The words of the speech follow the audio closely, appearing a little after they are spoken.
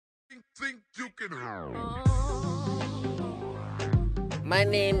My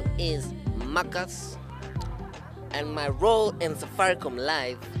name is Marcus, and my role in Safaricom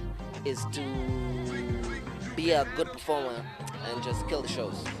Live is to be a good performer and just kill the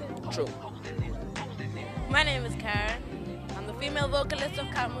shows. True. My name is Karen. I'm the female vocalist of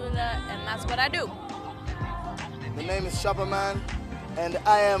Mulla, and that's what I do. The name is Shopperman, and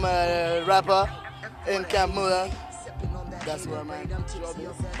I am a rapper in Mulla. That's where I'm at.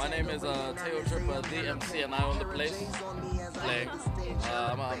 My name is Teo Tripper, DMC, and I own the place playing.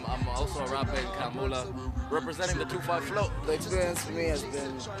 I'm also a rapper in Mulla, representing the 2-5 flow. The experience for me has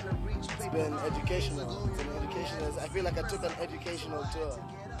been educational. It's been educational. I feel like I took an educational tour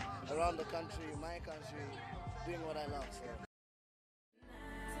around the country, my country, doing what I love. So.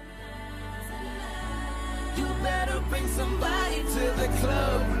 You better bring somebody to the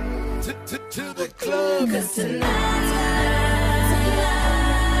club, to the club. 'Cause tonight,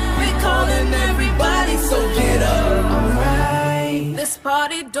 we're calling everybody, so get up. Alright. This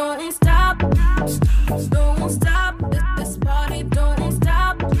party don't stop, don't stop. This party don't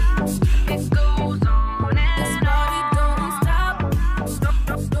stop. It goes on and this party don't stop, don't stop.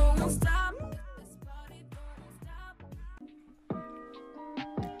 This party don't stop.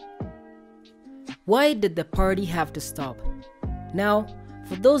 Why did the party have to stop? Now,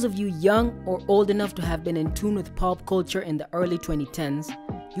 for those of you young or old enough to have been in tune with pop culture in the early 2010s,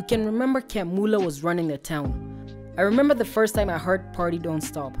 you can remember Mulla was running the town. I remember the first time I heard Party Don't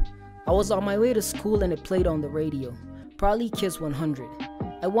Stop. I was on my way to school and it played on the radio, probably Kiss 100.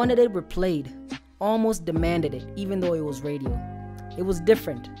 I wanted it replayed, almost demanded it, even though it was radio. It was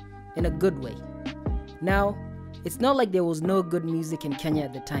different, in a good way. Now, it's not like there was no good music in Kenya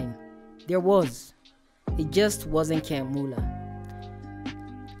at the time. There was. It just wasn't Mulla.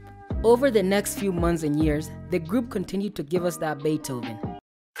 Over the next few months and years, the group continued to give us that Beethoven.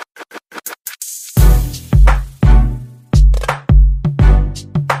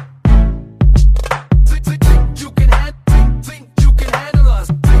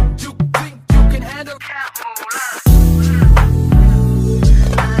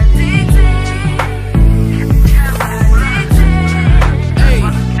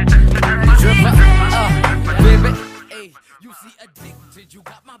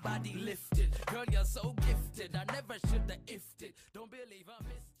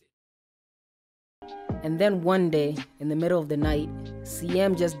 And then one day, in the middle of the night,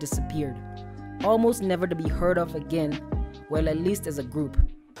 CM just disappeared, almost never to be heard of again, well, at least as a group.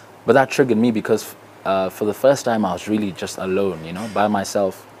 But that triggered me because for the first time I was really just alone, you know, by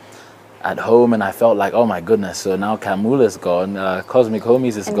myself at home, and I felt like, oh my goodness, so now Mulla is gone, Cosmic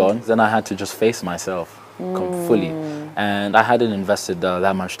Homies is gone. Then I had to just face myself fully, and I hadn't invested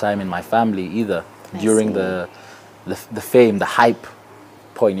that much time in my family either during the fame, the hype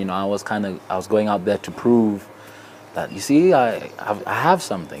point. You know, I was going out there to prove that, you see, I have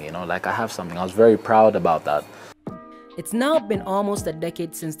something, you know, like I have something. I was very proud about that. It's now been almost a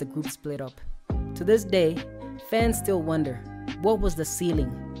decade since the group split up. To this day, fans still wonder, what was the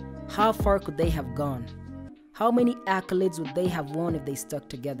ceiling? How far could they have gone? How many accolades would they have won if they stuck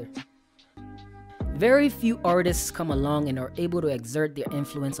together? Very few artists come along and are able to exert their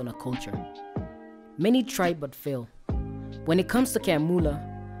influence on a culture. Many try but fail. When it comes to Mulla,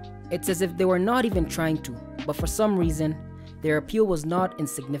 it's as if they were not even trying to, but for some reason, their appeal was not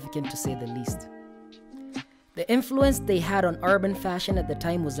insignificant, to say the least. The influence they had on urban fashion at the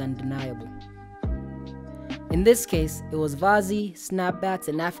time was undeniable. In this case, it was vazi, snapbacks,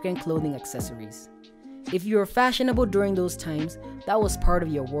 and African clothing accessories. If you were fashionable during those times, that was part of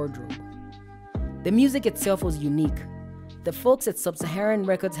your wardrobe. The music itself was unique. The folks at Sub-Saharan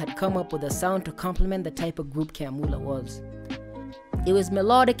Records had come up with a sound to complement the type of group Mulla was. It was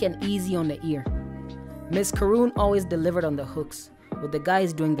melodic and easy on the ear. Miss Karoon always delivered on the hooks, with the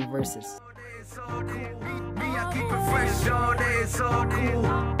guys doing the verses. Put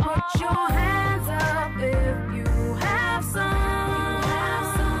your hands up if you have some.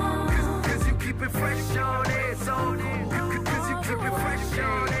 'Cause you keep it fresh on it, so cool. 'Cause you keep it fresh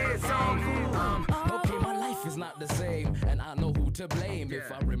on it, so cool. Okay, my life is not the same, and I know who to blame.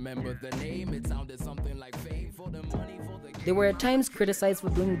 If I remember the name, it sounded something like fame for the money for the. They were at times criticized for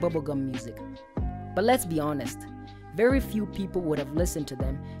doing bubblegum music. But let's be honest, very few people would have listened to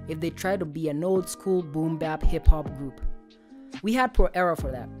them if they tried to be an old school boom bap hip hop group. We had Pro Era for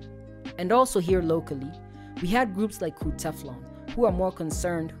that. And also here locally, we had groups like Teflon, who are more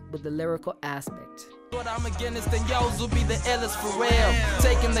concerned with the lyrical aspect. What I'm against, then yours will be the illest for real.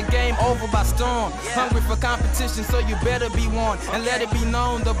 Taking the game over by storm. Hungry for competition, so you better be one. And let it be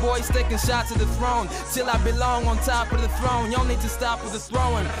known, the boy's taking shots at the throne. Till I belong on top of the throne. Y'all need to stop with the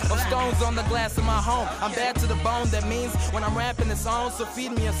throwing of stones on the glass of my home. I'm bad to the bone, that means when I'm rapping it's on. So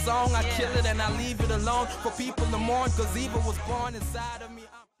feed me a song, I kill it and I leave it alone. For people to mourn, cause evil was born inside of me.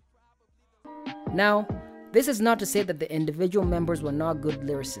 Now, this is not to say that the individual members were not good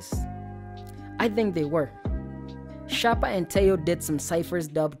lyricists. I think they were. Shapa and Teo did some ciphers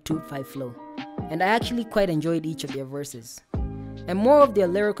dubbed 2-5 flow, and I actually quite enjoyed each of their verses. And more of their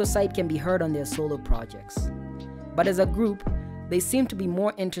lyrical side can be heard on their solo projects. But as a group, they seem to be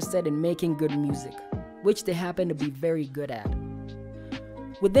more interested in making good music, which they happen to be very good at.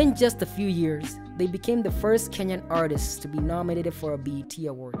 Within just a few years, they became the first Kenyan artists to be nominated for a BET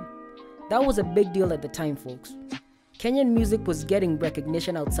award. That was a big deal at the time, folks. Kenyan music was getting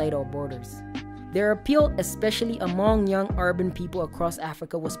recognition outside our borders. Their appeal, especially among young urban people across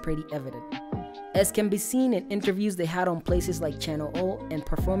Africa, was pretty evident, as can be seen in interviews they had on places like Channel O and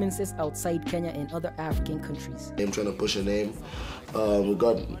performances outside Kenya and other African countries. I'm trying to push a name. We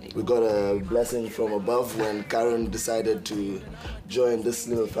got a blessing from above when Karen decided to join this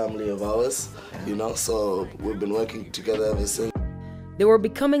little family of ours, you know, so we've been working together ever since. They were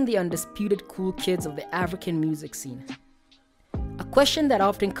becoming the undisputed cool kids of the African music scene. A question that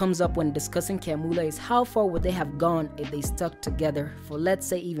often comes up when discussing Kamula is how far would they have gone if they stuck together for, let's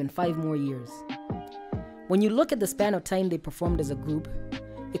say, even 5 more years. When you look at the span of time they performed as a group,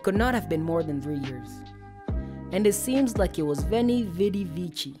 it could not have been more than 3 years. And it seems like it was Veni Vidi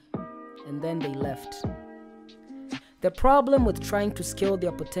Vici, and then they left. The problem with trying to scale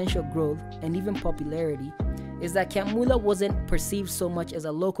their potential growth and even popularity is that Kamula wasn't perceived so much as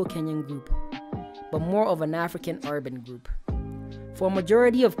a local Kenyan group, but more of an African urban group. For a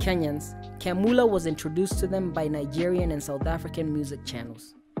majority of Kenyans, Kamula was introduced to them by Nigerian and South African music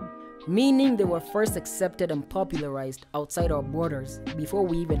channels, meaning they were first accepted and popularized outside our borders before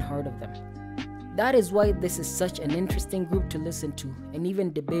we even heard of them. That is why this is such an interesting group to listen to and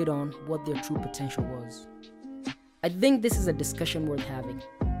even debate on what their true potential was. I think this is a discussion worth having.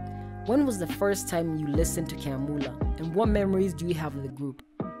 When was the first time you listened to Kamula, and what memories do you have of the group?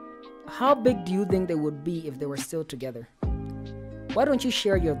 How big do you think they would be if they were still together? Why don't you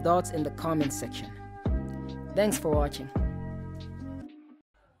share your thoughts in the comments section? Thanks for watching.